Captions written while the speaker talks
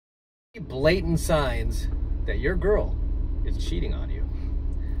Blatant signs that your girl is cheating on you.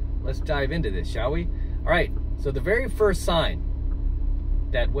 Let's dive into this, shall we? All right, so the very first sign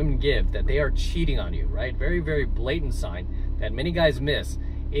that women give that they are cheating on you, right? Very, very blatant sign that many guys miss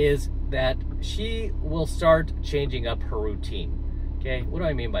is that she will start changing up her routine. Okay, what do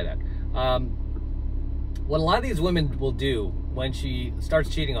I mean by that? What a lot of these women will do when she starts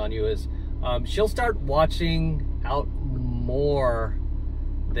cheating on you is she'll start watching out more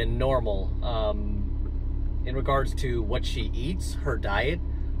than normal in regards to what she eats, her diet.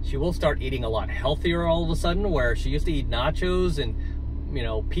 She will start eating a lot healthier all of a sudden, where she used to eat nachos and, you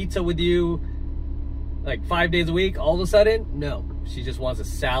know, pizza with you like 5 days a week. All of a sudden, no, she just wants a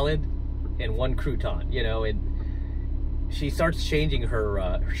salad and one crouton, you know, and she starts changing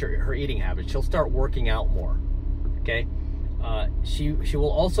her eating habits. She'll start working out more, okay? She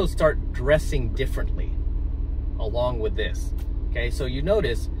will also start dressing differently along with this. Okay, so you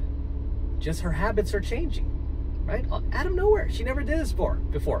notice just her habits are changing, right? Out of nowhere. She never did this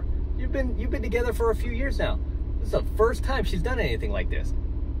before. You've been together for a few years now. This is the first time she's done anything like this.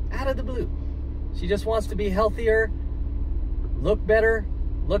 Out of the blue. She just wants to be healthier, look better,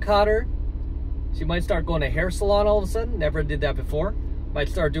 look hotter. She might start going to a hair salon all of a sudden. Never did that before. Might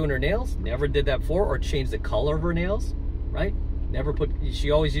start doing her nails. Never did that before. Or change the color of her nails, right? She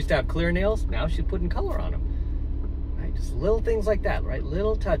always used to have clear nails. Now she's putting color on them. Just little things like that, right?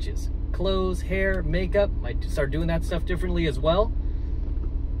 Little touches. Clothes, hair, makeup. Might start doing that stuff differently as well.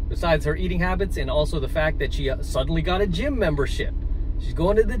 Besides her eating habits, and also the fact that she suddenly got a gym membership. She's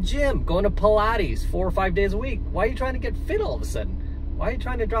going to the gym, going to Pilates 4 or 5 days a week. Why are you trying to get fit all of a sudden? Why are you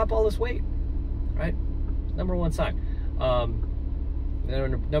trying to drop all this weight? Right? Number one sign.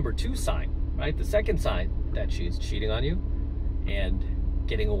 Number two sign, right? The second sign that she's cheating on you and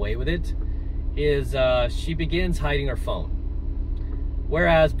getting away with it is she begins hiding her phone.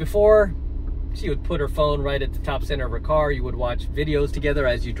 Whereas before, she would put her phone right at the top center of her car. You would watch videos together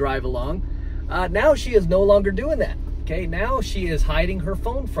as you drive along. Now she is no longer doing that. Okay, now she is hiding her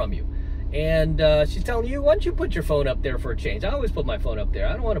phone from you. And she's telling you, why don't you put your phone up there for a change? I always put my phone up there.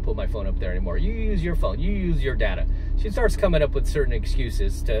 I don't want to put my phone up there anymore. You use your phone. You use your data. She starts coming up with certain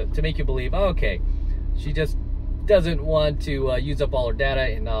excuses to make you believe, oh, okay, she just doesn't want to use up all her data,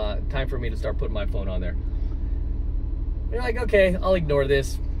 and time for me to start putting my phone on there. You're like, okay, I'll ignore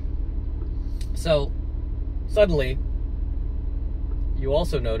this. So suddenly you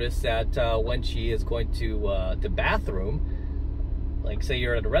also notice that when she is going to the bathroom, like say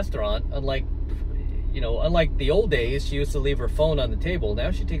you're at a restaurant, unlike the old days, she used to leave her phone on the table. Now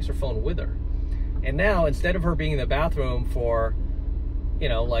she takes her phone with her. And now, instead of her being in the bathroom for, you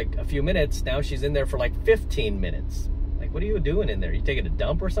know, like a few minutes, now she's in there for like 15 minutes. Like, what are you doing in there? You taking a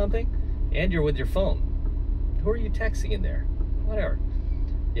dump or something? And you're with your phone. Who are you texting in there? Whatever.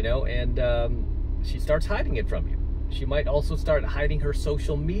 You know, and she starts hiding it from you. She might also start hiding her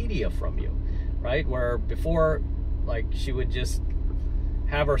social media from you, right? Where before, like, she would just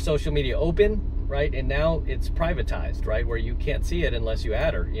have her social media open, right? And now it's privatized, right? Where you can't see it unless you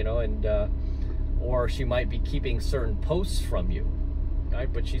add her, you know, and or she might be keeping certain posts from you.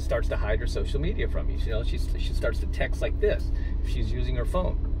 Right? But she starts to hide her social media from you. You know, she starts to text like this if she's using her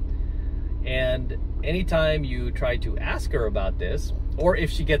phone. And anytime you try to ask her about this, or if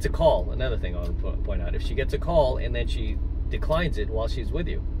she gets a call, another thing I want to point out, if she gets a call and then she declines it while she's with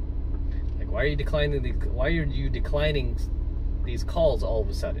you, like, why are you declining these calls all of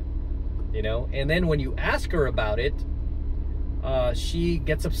a sudden? You know, and then when you ask her about it, she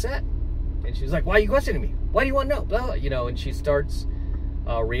gets upset, and she's like, why are you questioning me? Why do you want to know? Blah, blah. You know, and she starts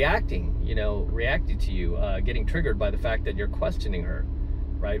reacting to you, getting triggered by the fact that you're questioning her,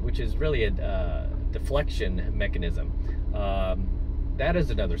 right? Which is really a deflection mechanism. That is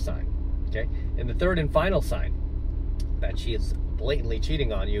another sign, okay? And the third and final sign that she is blatantly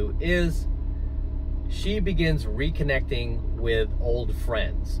cheating on you is she begins reconnecting with old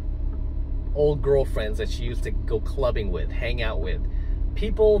friends, old girlfriends that she used to go clubbing with, hang out with,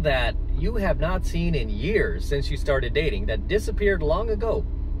 people that you have not seen in years since you started dating, that disappeared long ago,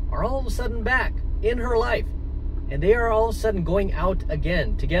 are all of a sudden back in her life. And they are all of a sudden going out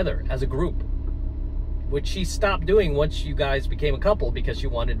again together as a group, which she stopped doing once you guys became a couple because she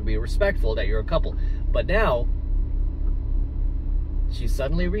wanted to be respectful that you're a couple. But now, she's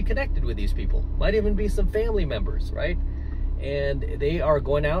suddenly reconnected with these people. Might even be some family members, right? And they are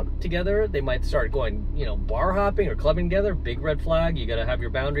going out together. They might start going, you know, bar hopping or clubbing together. Big red flag. You got to have your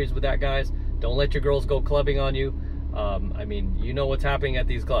boundaries with that, guys. Don't let your girls go clubbing on you. I mean, you know what's happening at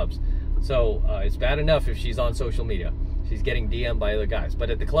these clubs. So it's bad enough if she's on social media. She's getting DM'd by other guys. But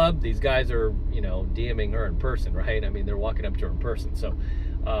at the club, these guys are, you know, DMing her in person, right? I mean, they're walking up to her in person. So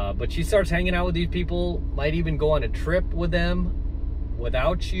But she starts hanging out with these people, might even go on a trip with them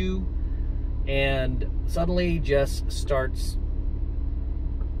without you, and suddenly just starts,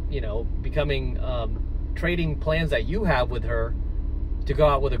 you know, becoming, trading plans that you have with her to go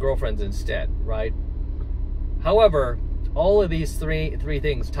out with her girlfriends instead, right? However, all of these three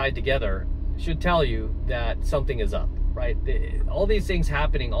things tied together should tell you that something is up, right? All these things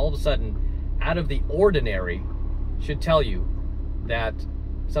happening all of a sudden out of the ordinary should tell you that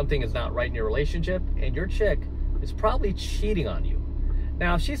something is not right in your relationship, and your chick is probably cheating on you.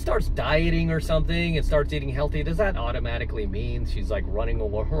 Now, if she starts dieting or something and starts eating healthy, does that automatically mean she's like running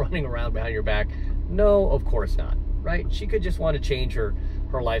around behind your back? No, of course not, right? She could just want to change her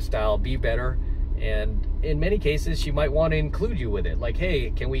lifestyle, be better, and in many cases, she might want to include you with it. Like,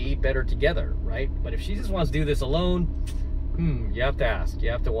 hey, can we eat better together, right? But if she just wants to do this alone, you have to ask, you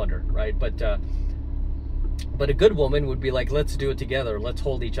have to wonder, right? But a good woman would be like, let's do it together. Let's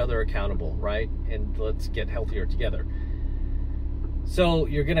hold each other accountable, right? And let's get healthier together. So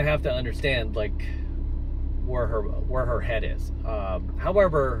you're gonna have to understand like where her head is.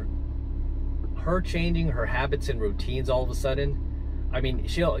 However, her changing her habits and routines all of a sudden, I mean,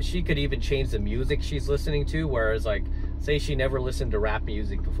 she could even change the music she's listening to. Whereas, like, say she never listened to rap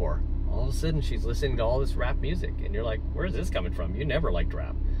music before, all of a sudden she's listening to all this rap music, and you're like, where's this coming from? You never liked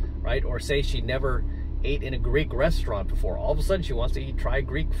rap, right? Or say she never ate in a Greek restaurant before, all of a sudden she wants to try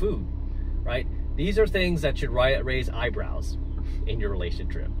Greek food, right? These are things that should raise eyebrows in your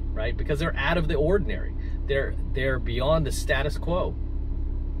relationship, right? Because they're out of the ordinary. They're beyond the status quo.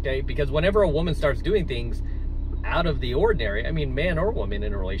 Okay, because whenever a woman starts doing things out of the ordinary, I mean, man or woman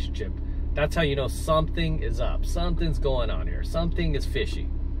in a relationship, that's how you know something is up. Something's going on here. Something is fishy.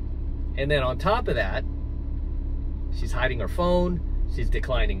 And then on top of that, she's hiding her phone. She's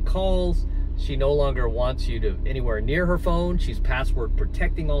declining calls. She no longer wants you to anywhere near her phone. She's password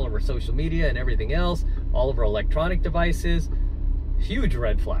protecting all of her social media and everything else, all of her electronic devices. Huge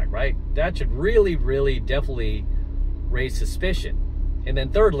red flag, right? That should really, really definitely raise suspicion. And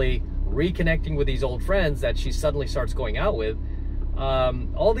then thirdly, reconnecting with these old friends that she suddenly starts going out with.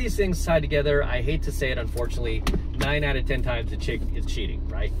 All these things tied together, I hate to say it, unfortunately, 9 out of 10 times the chick is cheating,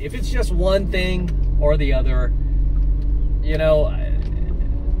 right? If it's just one thing or the other, you know,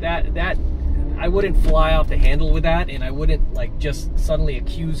 that I wouldn't fly off the handle with that, and I wouldn't like just suddenly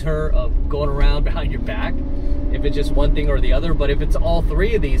accuse her of going around behind your back if it's just one thing or the other. But if it's all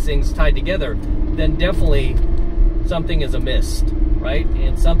three of these things tied together, then definitely something is amiss, right?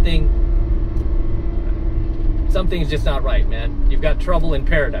 And something's just not right, man. You've got trouble in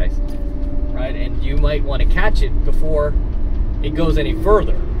paradise, right? And you might want to catch it before it goes any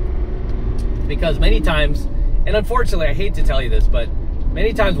further. Because many times, and unfortunately, I hate to tell you this, but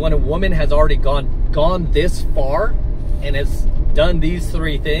many times when a woman has already gone this far and has done these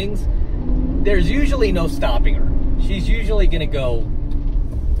three things, there's usually no stopping her. She's usually going to go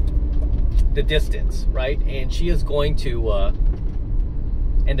the distance, right? And she is going to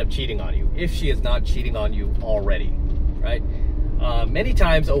end up cheating on you if she is not cheating on you already, right? Many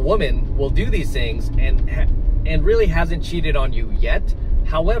times a woman will do these things and really hasn't cheated on you yet.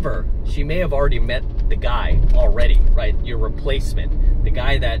 However, she may have already met the guy already, right? Your replacement, the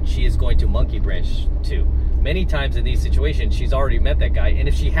guy that she is going to monkey branch to. Many times in these situations, she's already met that guy. And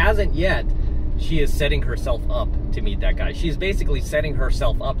if she hasn't yet, she is setting herself up to meet that guy. She's basically setting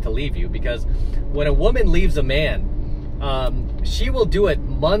herself up to leave you, because when a woman leaves a man, she will do it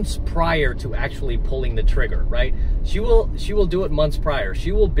months prior to actually pulling the trigger, right? She will do it months prior.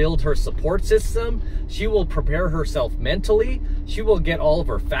 She will build her support system. She will prepare herself mentally. She will get all of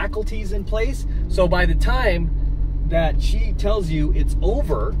her faculties in place. So by the time that she tells you it's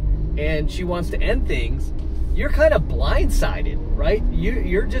over and she wants to end things, you're kind of blindsided, right?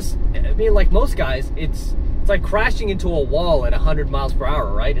 You're just, I mean, like most guys, it's like crashing into a wall at 100 miles per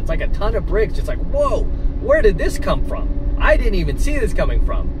hour, right? It's like a ton of bricks. It's like, whoa, where did this come from? I didn't even see this coming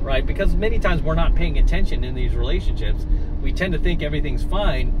from, right? Because many times we're not paying attention in these relationships. We tend to think everything's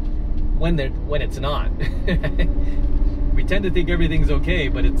fine when it's not. We tend to think everything's okay,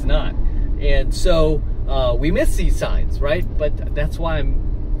 but it's not. And so we miss these signs, right? But that's why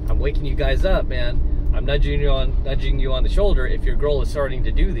I'm waking you guys up, man. I'm nudging you on the shoulder if your girl is starting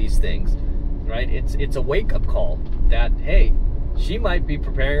to do these things, right? It's a wake-up call that, hey, she might be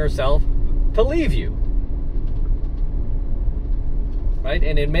preparing herself to leave you, right?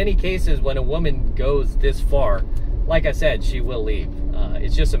 And in many cases, when a woman goes this far, like I said, she will leave.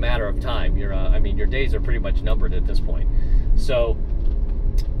 It's just a matter of time. I mean, your days are pretty much numbered at this point. So,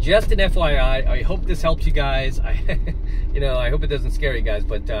 just an FYI, I hope this helps you guys. I hope it doesn't scare you guys,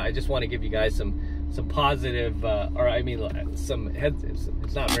 but I just want to give you guys some some positive, or I mean, some heads.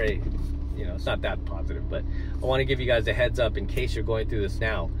 It's not very, you know, it's not that positive, but I want to give you guys a heads up in case you're going through this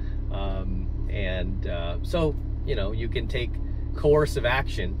now. So, you know, you can take coercive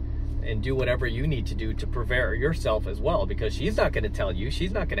action and do whatever you need to do to prepare yourself as well, because she's not going to tell you,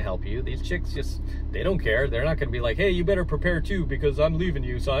 she's not going to help you. These chicks just, they don't care. They're not going to be like, hey, you better prepare too because I'm leaving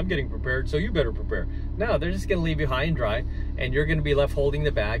you, so I'm getting prepared, so you better prepare. No, they're just going to leave you high and dry, and you're going to be left holding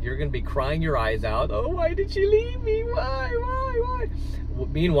the bag. You're going to be crying your eyes out. Oh, why did she leave me? Why?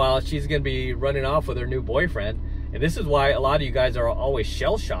 Meanwhile, she's going to be running off with her new boyfriend, and this is why a lot of you guys are always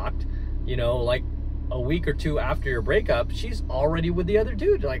shell-shocked, you know, like a week or two after your breakup, she's already with the other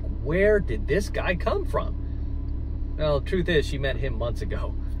dude. Like, where did this guy come from? Well, the truth is, she met him months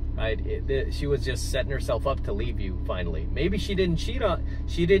ago, right? She was just setting herself up to leave you finally. Maybe she didn't cheat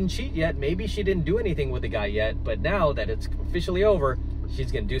yet. Maybe she didn't do anything with the guy yet. But now that it's officially over,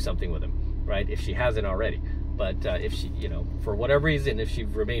 she's gonna do something with him, right? If she hasn't already. But if she, you know, for whatever reason, if she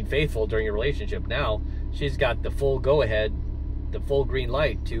remained faithful during your relationship, now she's got the full go-ahead, the full green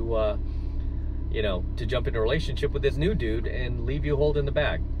light to you know, to jump into a relationship with this new dude and leave you holding the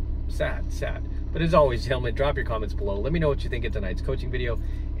bag. Sad. But as always, gentlemen, drop your comments below. Let me know what you think of tonight's coaching video.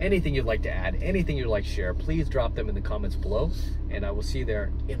 Anything you'd like to add, anything you'd like to share, please drop them in the comments below, and I will see you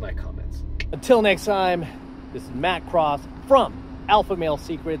there in my comments. Until next time, this is Matt Cross from Alpha Male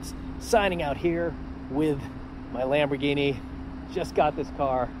Secrets, signing out here with my Lamborghini. Just got this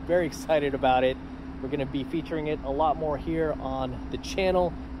car, very excited about it. We're gonna be featuring it a lot more here on the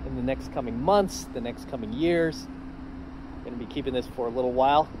channel in the next coming months, the next coming years. Gonna be keeping this for a little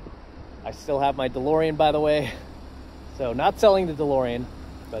while. I still have my DeLorean, by the way. So not selling the DeLorean,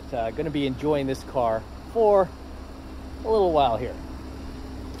 but gonna be enjoying this car for a little while here.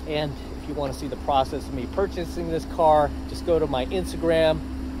 And if you wanna see the process of me purchasing this car, just go to my Instagram,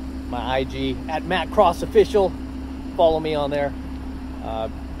 my IG, at MattCrossOfficial. Follow me on there.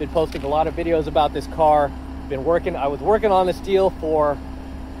 Been posting a lot of videos about this car. I was working on this deal for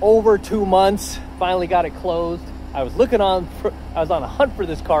over 2 months. Finally got it closed. I was on a hunt for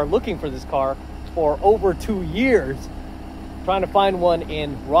this car, looking for this car for over 2 years, trying to find one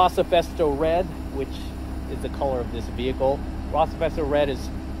in Rossa Festo Red, which is the color of this vehicle. Rossa Festo Red is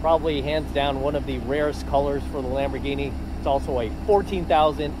probably hands down one of the rarest colors for the Lamborghini. It's also a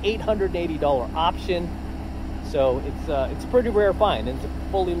 $14,880 option, so it's a pretty rare find. It's a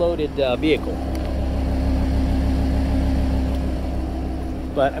fully loaded vehicle.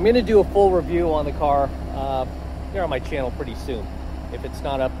 But I'm going to do a full review on the car here on my channel pretty soon, if it's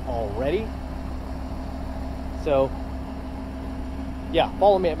not up already. So, yeah,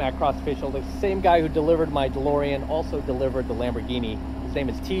 follow me at MattCrossOfficial. The same guy who delivered my DeLorean also delivered the Lamborghini. His name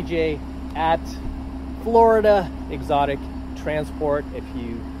is TJ at Florida Exotic Transport. If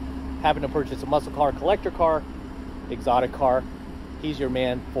you happen to purchase a muscle car, collector car, exotic car, he's your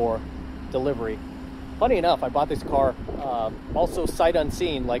man for delivery. Funny enough, I bought this car also sight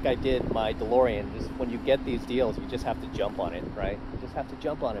unseen, like I did my DeLorean. Just when you get these deals, you just have to jump on it, right? You just have to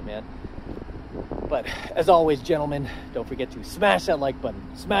jump on it, man. But as always, gentlemen, don't forget to smash that like button,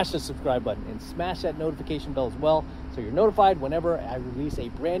 smash the subscribe button, and smash that notification bell as well, so you're notified whenever I release a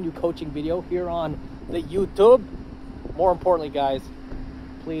brand new coaching video here on the YouTube. More importantly, guys,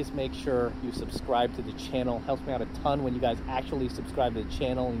 please make sure you subscribe to the channel. Helps me out a ton when you guys actually subscribe to the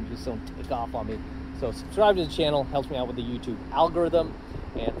channel and you just don't take off on me. So subscribe to the channel, helps me out with the YouTube algorithm.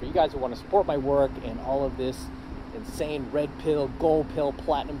 And for you guys who want to support my work and all of this insane red pill, gold pill,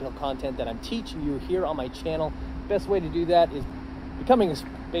 platinum pill content that I'm teaching you here on my channel, best way to do that is becoming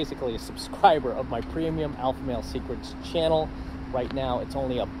basically a subscriber of my premium Alpha Male Secrets channel. Right now, it's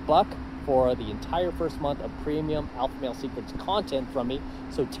only $1 for the entire first month of premium Alpha Male Secrets content from me.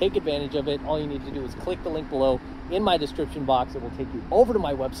 So take advantage of it. All you need to do is click the link below in my description box. It will take you over to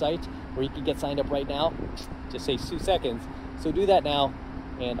my website where you can get signed up right now. Just takes 2 seconds. So do that now,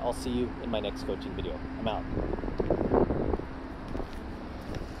 and I'll see you in my next coaching video. I'm out.